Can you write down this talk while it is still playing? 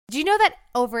Do you know that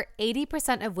over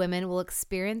 80% of women will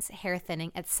experience hair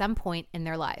thinning at some point in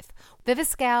their life?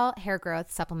 Viviscal hair growth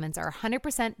supplements are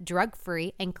 100%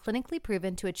 drug-free and clinically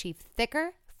proven to achieve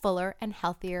thicker, fuller, and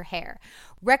healthier hair.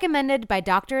 Recommended by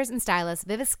doctors and stylists,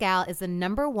 Viviscal is the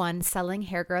 #1 selling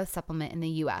hair growth supplement in the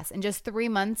U.S. In just 3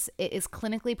 months, it is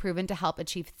clinically proven to help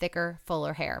achieve thicker,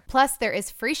 fuller hair. Plus, there is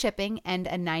free shipping and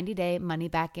a 90-day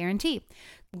money-back guarantee.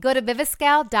 Go to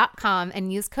Viviscal.com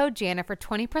and use code Jana for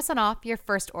 20% off your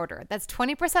first order. That's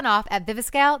 20% off at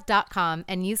Viviscal.com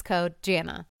and use code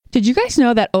Jana. Did you guys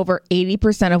know that over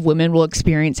 80% of women will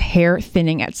experience hair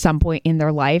thinning at some point in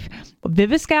their life?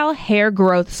 Viviscal hair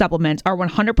growth supplements are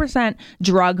 100%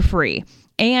 drug-free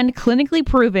and clinically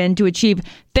proven to achieve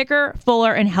thicker,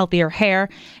 fuller, and healthier hair.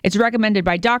 It's recommended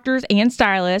by doctors and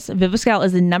stylists. Viviscal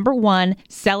is the #1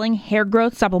 selling hair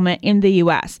growth supplement in the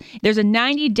U.S. There's a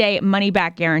 90-day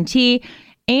money-back guarantee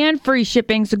and free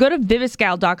shipping, so go to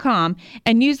Viviscal.com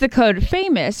and use the code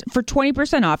FAMOUS for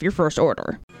 20% off your first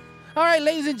order. All right,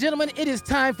 ladies and gentlemen, it is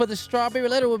time for the Strawberry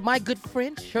Letter with my good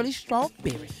friend, Shirley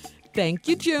Strawberry. Thank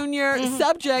you, Junior.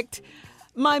 Subject,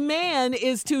 my man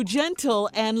is too gentle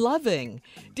and loving.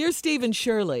 Dear Steve and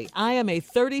Shirley, I am a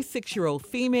 36-year-old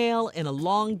female in a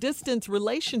long-distance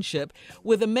relationship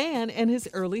with a man in his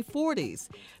early 40s.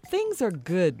 Things are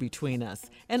good between us,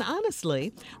 and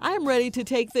honestly, I am ready to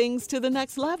take things to the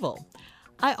next level.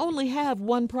 I only have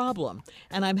one problem,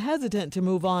 and I'm hesitant to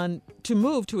move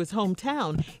to his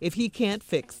hometown if he can't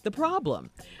fix the problem.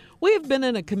 We have been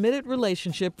in a committed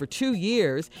relationship for 2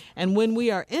 years, and when we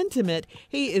are intimate,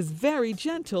 he is very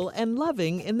gentle and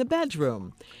loving in the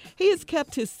bedroom. He has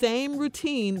kept his same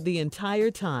routine the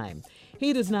entire time.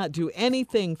 He does not do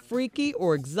anything freaky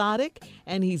or exotic,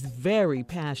 and he's very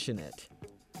passionate.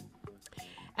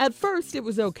 At first, it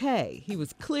was okay. He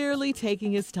was clearly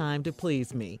taking his time to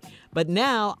please me. But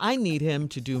now I need him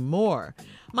to do more.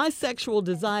 My sexual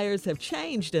desires have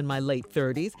changed in my late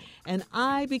 30s, and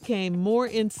I became more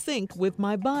in sync with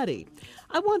my body.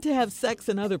 I want to have sex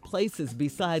in other places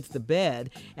besides the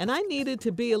bed, and I needed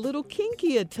to be a little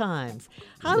kinky at times.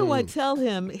 How do I tell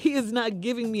him he is not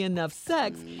giving me enough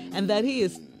sex and that he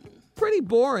is pretty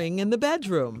boring in the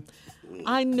bedroom?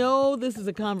 I know this is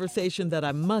a conversation that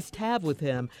I must have with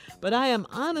him, but I am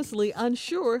honestly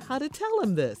unsure how to tell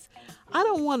him this. I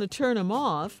don't want to turn him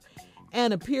off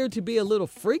and appear to be a little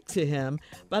freak to him,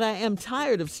 but I am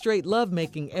tired of straight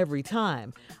lovemaking every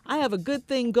time. I have a good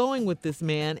thing going with this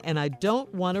man, and I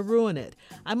don't want to ruin it.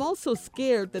 I'm also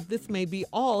scared that this may be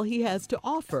all he has to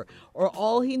offer or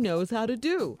all he knows how to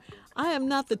do. I am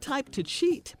not the type to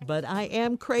cheat, but I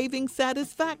am craving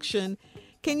satisfaction.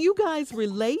 Can you guys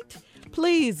relate?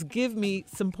 Please give me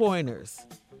some pointers.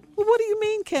 Well, what do you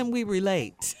mean, can we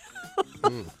relate?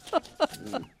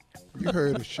 You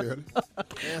heard it, Shirley.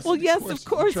 Well, yes, of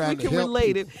course we can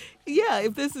relate it. Yeah,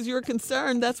 if this is your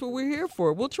concern, that's what we're here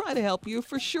for. We'll try to help you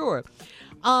for sure.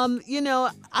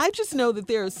 I just know that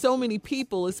there are so many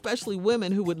people, especially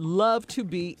women, who would love to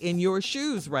be in your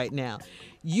shoes right now.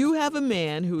 You have a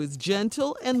man who is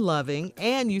gentle and loving,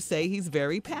 and you say he's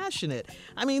very passionate.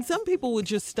 I mean, some people would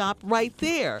just stop right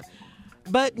there.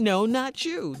 But no, not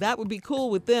you. That would be cool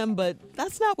with them, but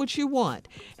that's not what you want.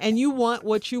 And you want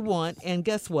what you want, and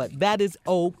guess what? That is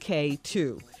okay,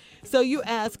 too. So you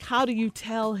ask, how do you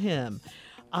tell him?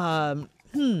 How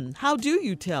do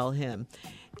you tell him?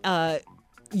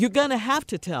 You're going to have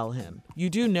to tell him. You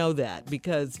do know that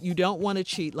because you don't want to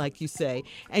cheat, like you say,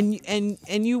 and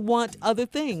you want other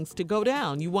things to go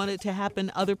down. You want it to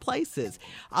happen other places.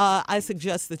 I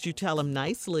suggest that you tell him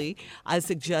nicely. I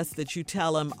suggest that you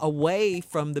tell him away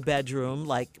from the bedroom,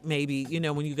 like maybe,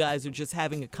 when you guys are just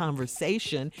having a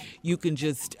conversation, you can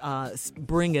just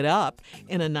bring it up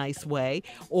in a nice way.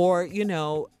 Or,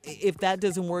 if that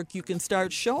doesn't work, you can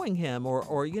start showing him or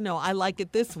I like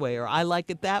it this way or I like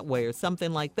it that way or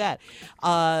something like that.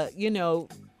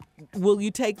 Will you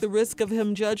take the risk of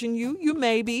him judging you? You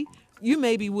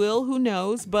maybe will, who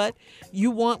knows, but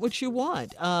you want what you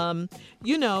want.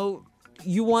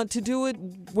 You want to do it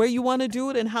where you want to do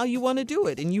it and how you want to do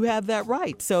it, and you have that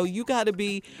right. So you got to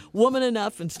be woman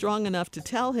enough and strong enough to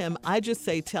tell him. I just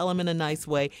say tell him in a nice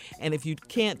way, and if you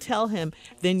can't tell him,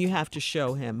 then you have to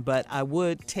show him. But I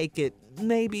would take it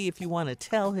maybe if you want to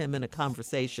tell him in a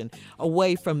conversation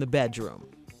away from the bedroom.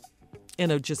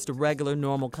 Just a regular,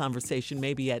 normal conversation,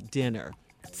 maybe at dinner.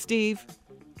 Steve?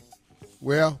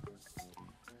 Well,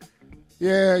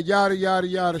 yeah, yada, yada,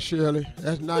 yada, Shirley.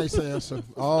 That's a nice answer.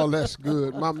 All that's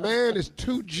good. My man is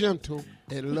too gentle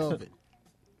and loving.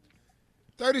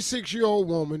 36-year-old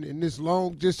woman in this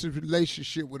long-distance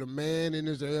relationship with a man in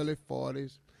his early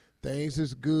 40s. Things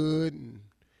is good, and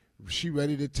she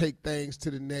ready to take things to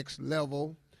the next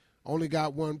level. Only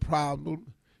got one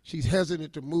problem. She's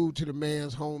hesitant to move to the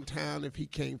man's hometown if he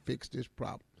can't fix this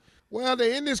problem. Well,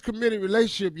 they're in this committed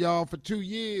relationship, y'all, for 2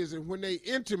 years, and when they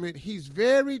intimate, he's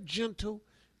very gentle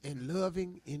and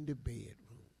loving in the bedroom.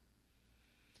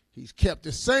 He's kept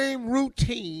the same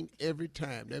routine every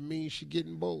time. That means she's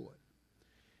getting bored.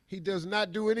 He does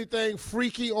not do anything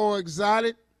freaky or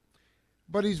exotic,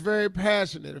 but he's very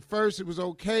passionate. At first, it was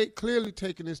okay, clearly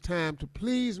taking his time to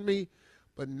please me,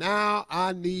 but now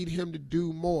I need him to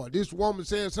do more. This woman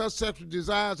says her sexual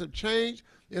desires have changed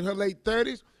in her late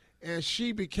 30s, and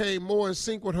she became more in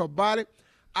sync with her body.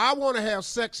 I want to have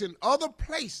sex in other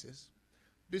places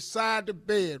beside the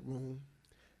bedroom,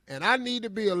 and I need to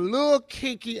be a little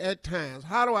kinky at times.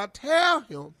 How do I tell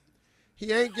him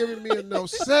he ain't giving me enough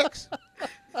sex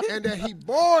and that he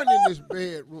bored in this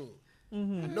bedroom?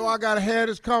 I know I got to have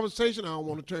this conversation. I don't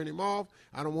want to turn him off.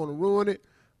 I don't want to ruin it.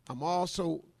 I'm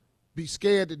also be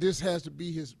scared that this has to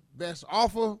be his best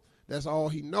offer. That's all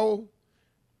he know.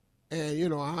 And, you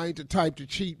know, I ain't the type to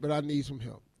cheat, but I need some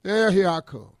help. Here I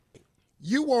come.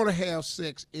 You want to have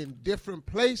sex in different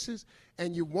places,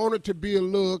 and you want it to be a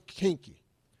little kinky.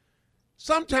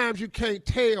 Sometimes you can't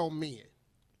tell men.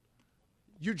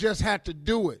 You just have to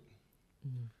do it.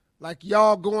 Like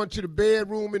y'all going to the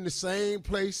bedroom in the same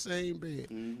place, same bed.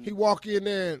 He walk in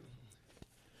there and,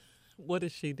 What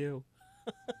does she do?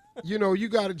 you know, you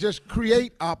got to just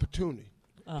create opportunity.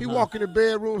 He walk in the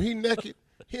bedroom, he naked.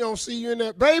 He don't see you in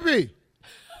there. Baby,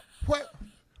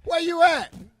 where you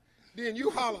at? Then you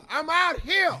holler, I'm out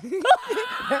here.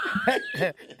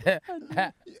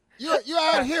 You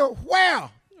out here where?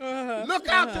 Look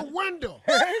out the window.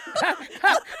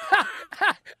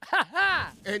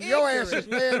 And your ass is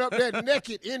laying up there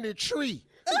naked in the tree.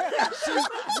 See,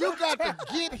 you got to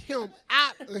get him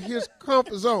out of his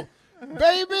comfort zone.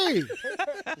 Baby,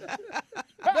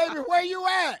 where you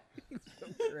at?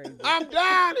 I'm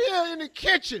down here in the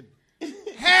kitchen.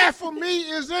 Half of me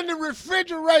is in the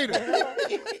refrigerator.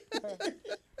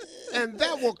 And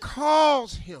that will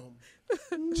cause him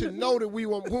to know that we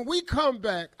want. When we come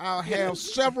back, I'll have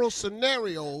several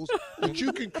scenarios that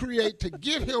you can create to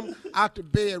get him out the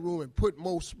bedroom and put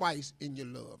more spice in your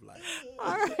love life.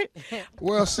 All right.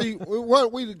 Well, see,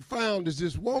 what we found is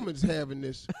this woman's having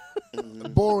this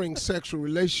boring sexual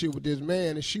relationship with this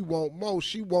man, and she want more.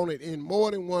 She want it in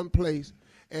more than one place,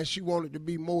 and she wanted to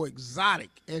be more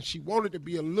exotic, and she wanted to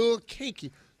be a little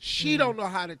kinky. She don't know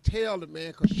how to tell the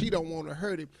man because she don't want to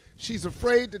hurt him. She's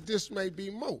afraid that this may be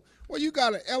more. Well, you got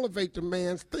to elevate the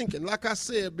man's thinking. Like I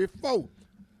said before,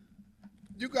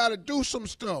 you got to do some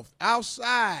stuff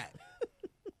outside.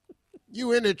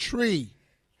 You in a tree.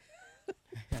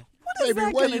 Baby,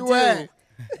 where you at?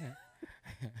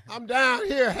 I'm down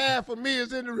here. Half of me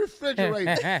is in the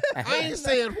refrigerator. I ain't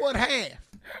saying what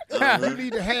half. You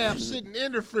need to have sitting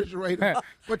in the refrigerator.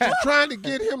 But you're trying to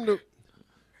get him to,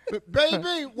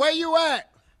 baby, where you at?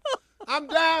 I'm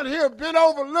down here bent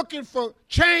over looking for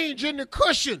change in the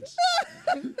cushions.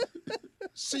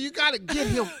 So you got to get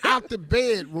him out the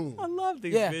bedroom. I love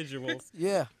these Yeah. visuals.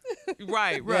 Yeah.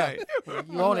 Right.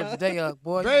 You on it today,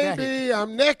 boy. Baby,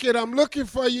 I'm naked. I'm looking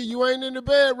for you. You ain't in the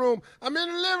bedroom. I'm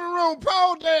in the living room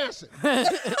pole dancing.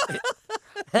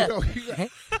 You know, you got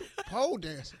pole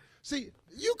dancing. See,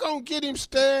 you going to get him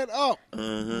stirred up.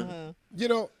 You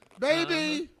know,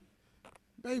 baby,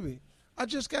 I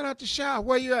just got out the shower.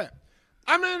 Where you at?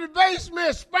 I'm in the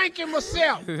basement spanking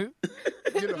myself. You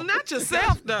know. Not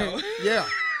yourself, though. Yeah.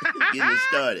 Getting it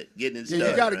started. Yeah,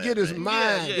 you got to get his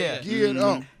mind geared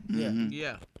up.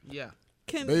 Yeah.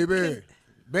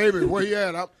 Baby, where you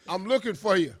at? I'm looking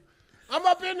for you. I'm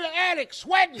up in the attic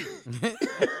sweating.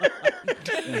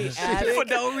 For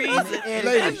no reason.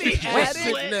 Lady,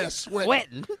 sitting there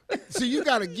sweating. See, you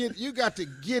got to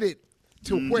get it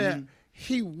to where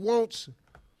he wants,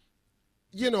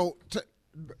 you know, to,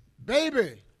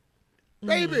 baby,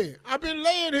 I've been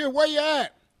laying here. Where you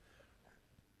at?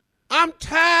 I'm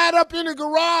tied up in the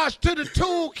garage to the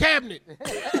tool cabinet.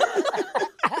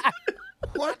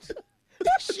 What?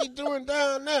 What's she doing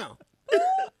down now?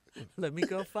 Let me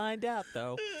go find out,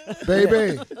 though.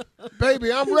 Baby,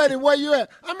 I'm ready. Where you at?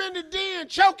 I'm in the den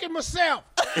choking myself.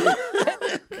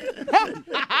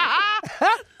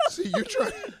 See,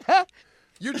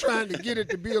 you're trying to get it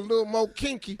to be a little more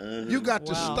kinky. You got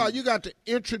to start. You got to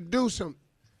introduce him.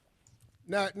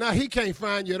 Now he can't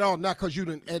find you at all. Not because you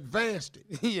done advanced it.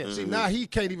 Yeah. See, now he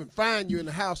can't even find you in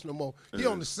the house no more. He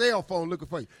on the cell phone looking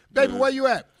for you. Baby, where you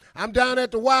at? I'm down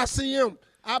at the YCM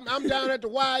I'm down at the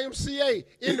YMCA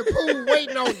in the pool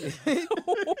waiting on you.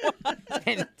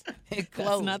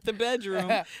 That's not the bedroom.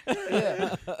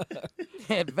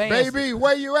 Baby,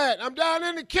 where you at? I'm down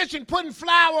in the kitchen putting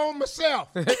flour on myself.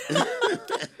 And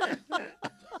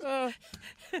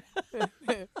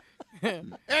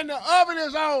the oven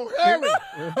is on. Hurry.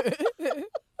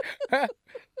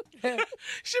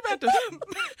 She about to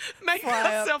make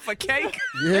herself a cake.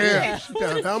 Yeah,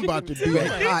 I'm about to do a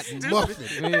hot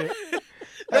muffin.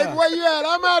 Baby, where you at?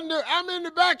 I'm in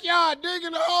the backyard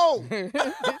digging a hole.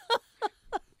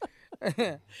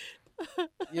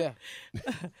 Yeah.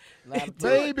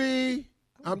 Baby,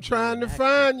 I'm trying to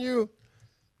find you.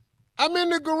 I'm in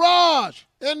the garage,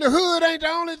 and the hood ain't the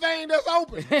only thing that's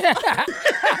open.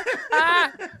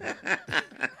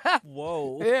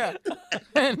 Whoa. Yeah.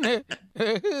 And the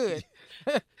hood.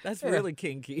 That's really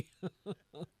kinky.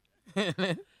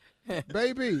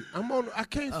 Baby, I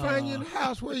can't find you in the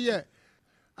house. Where you at?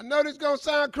 I know this gonna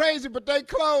sound crazy, but they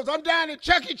closed. I'm down at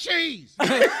Chuck E. Cheese.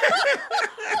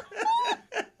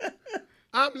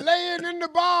 I'm laying in the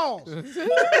balls.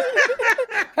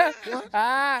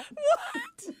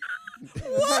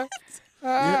 What?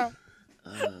 Yeah.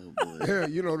 Oh, boy. Yeah,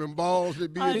 you know them balls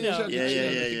that be I in know. Chuck E.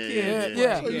 Yeah.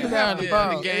 Yeah. So you Down have the to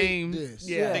ball. create The game. this.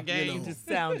 Yeah, The game just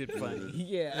sounded funny.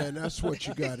 Yeah. And that's what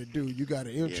you got to do. You got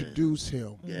to introduce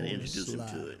him. You gotta on the introduce him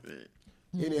slide. to it, man.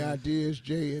 Any ideas,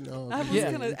 Jay? And I was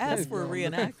Yeah. going to ask for a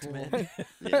reenactment.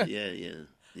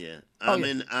 Yeah.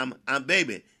 I'm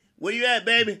baby. Where you at,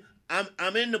 baby?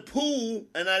 I'm in the pool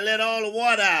and I let all the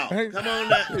water out. Come on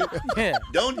now. Yeah.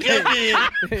 Don't jump in.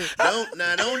 Don't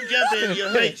jump in. You'll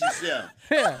hurt yourself.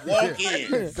 Yeah. Walk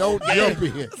in. Don't jump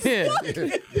in. Yeah.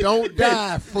 Don't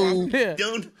die, fool. Yeah.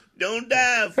 Don't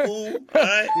die, fool. All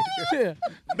right? Yeah.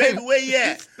 Baby, where you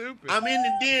at? I'm in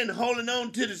the den holding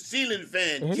on to the ceiling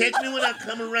fan. Catch me when I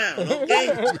come around, okay?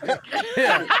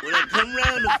 When I come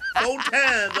around 4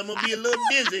 times, I'm going to be a little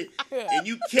dizzy, and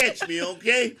you catch me,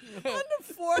 okay? On the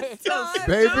 4th time.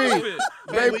 Baby,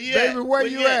 where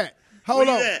you at? Hold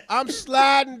Where on. you at? I'm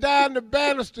sliding down the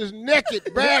banisters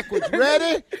naked backwards.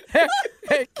 Ready?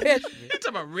 Hey, catch me. You talking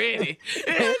about ready?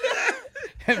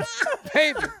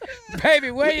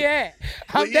 Baby, where you at?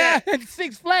 I'm Where you down at? at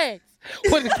Six Flags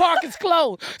when the park is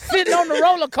closed, sitting on the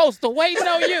roller coaster waiting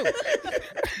on you.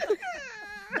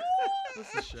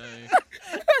 That's a shame.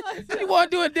 You want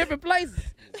to do it different places.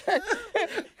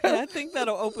 I think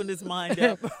that'll open his mind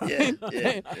up. Yeah. him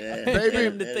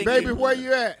to think Baby, he- where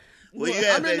you at? Where you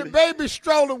at, I'm in the baby? baby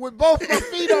stroller with both my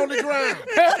feet on the ground.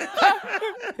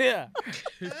 Yeah.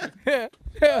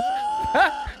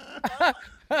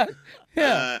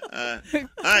 All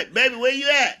right, baby, where you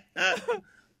at?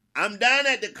 I'm down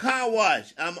at the car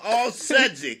wash. I'm all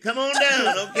sudsy. Come on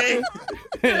down, okay?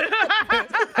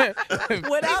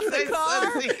 Without the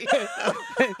car?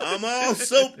 I'm all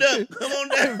soaped up. Come on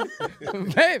down.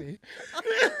 Baby.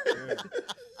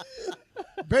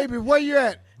 Baby, where you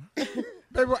at?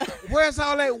 Baby, where's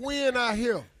all that wind out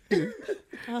here?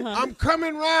 I'm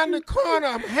coming round the corner.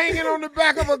 I'm hanging on the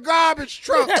back of a garbage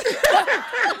truck.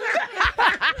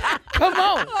 Come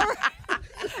on.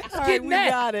 All right, we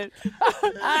got it.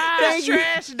 It's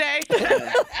trash day.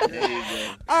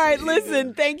 All right,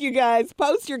 listen, thank you guys.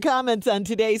 Post your comments on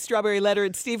today's Strawberry Letter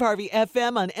at Steve Harvey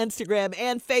FM on Instagram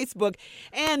and Facebook.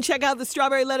 And check out the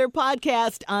Strawberry Letter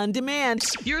podcast on demand.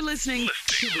 You're listening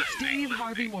to the Steve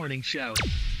Harvey Morning Show.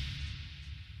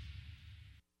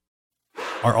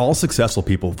 Are all successful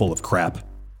people full of crap?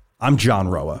 I'm John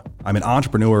Roa. I'm an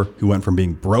entrepreneur who went from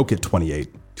being broke at 28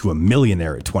 to a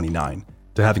millionaire at 29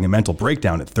 to having a mental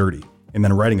breakdown at 30 and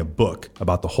then writing a book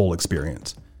about the whole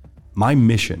experience. My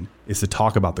mission is to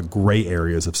talk about the gray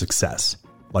areas of success,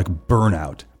 like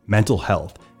burnout, mental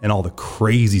health, and all the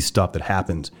crazy stuff that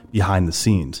happens behind the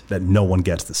scenes that no one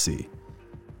gets to see.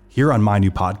 Here on my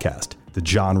new podcast, The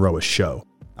John Roa Show,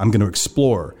 I'm going to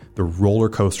explore the roller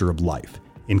coaster of life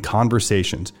in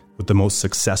conversations with the most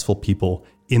successful people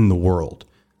in the world,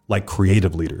 like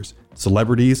creative leaders,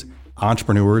 celebrities,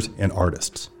 entrepreneurs, and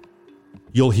artists.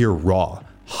 You'll hear raw,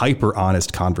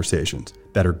 hyper-honest conversations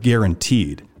that are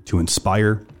guaranteed to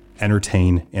inspire,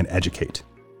 entertain, and educate.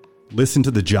 Listen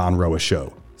to The John Roa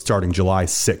Show starting July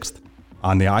 6th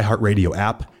on the iHeartRadio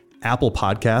app, Apple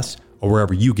Podcasts, or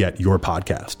wherever you get your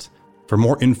podcasts. For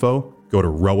more info, go to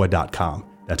roa.com.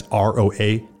 That's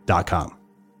ROA.com.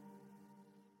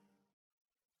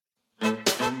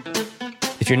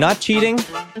 If you're not cheating,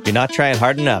 you're not trying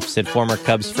hard enough, said former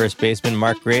Cubs first baseman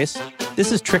Mark Grace.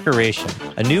 This is Trickeration,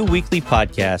 a new weekly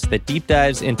podcast that deep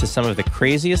dives into some of the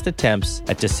craziest attempts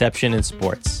at deception in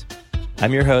sports.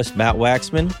 I'm your host, Matt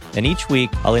Waxman, and each week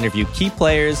I'll interview key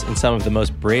players in some of the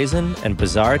most brazen and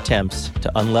bizarre attempts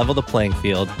to unlevel the playing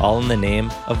field, all in the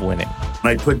name of winning.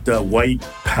 I put white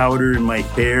powder in my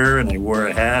hair and I wore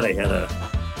a hat. I had a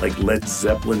Led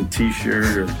Zeppelin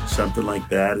t-shirt or something like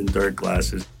that and dark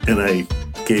glasses. And I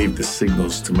gave the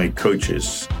signals to my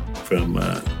coaches from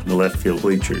the left field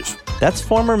bleachers. That's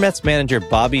former Mets manager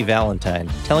Bobby Valentine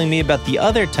telling me about the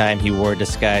other time he wore a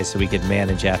disguise so he could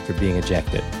manage after being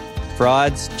ejected.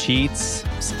 Frauds, cheats,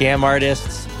 scam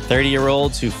artists,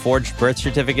 30-year-olds who forged birth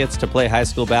certificates to play high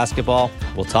school basketball.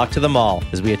 We'll talk to them all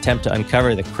as we attempt to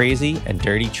uncover the crazy and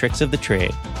dirty tricks of the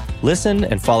trade. Listen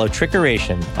and follow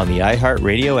Trickeration on the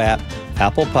iHeartRadio app,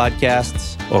 Apple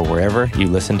Podcasts, or wherever you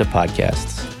listen to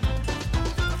podcasts.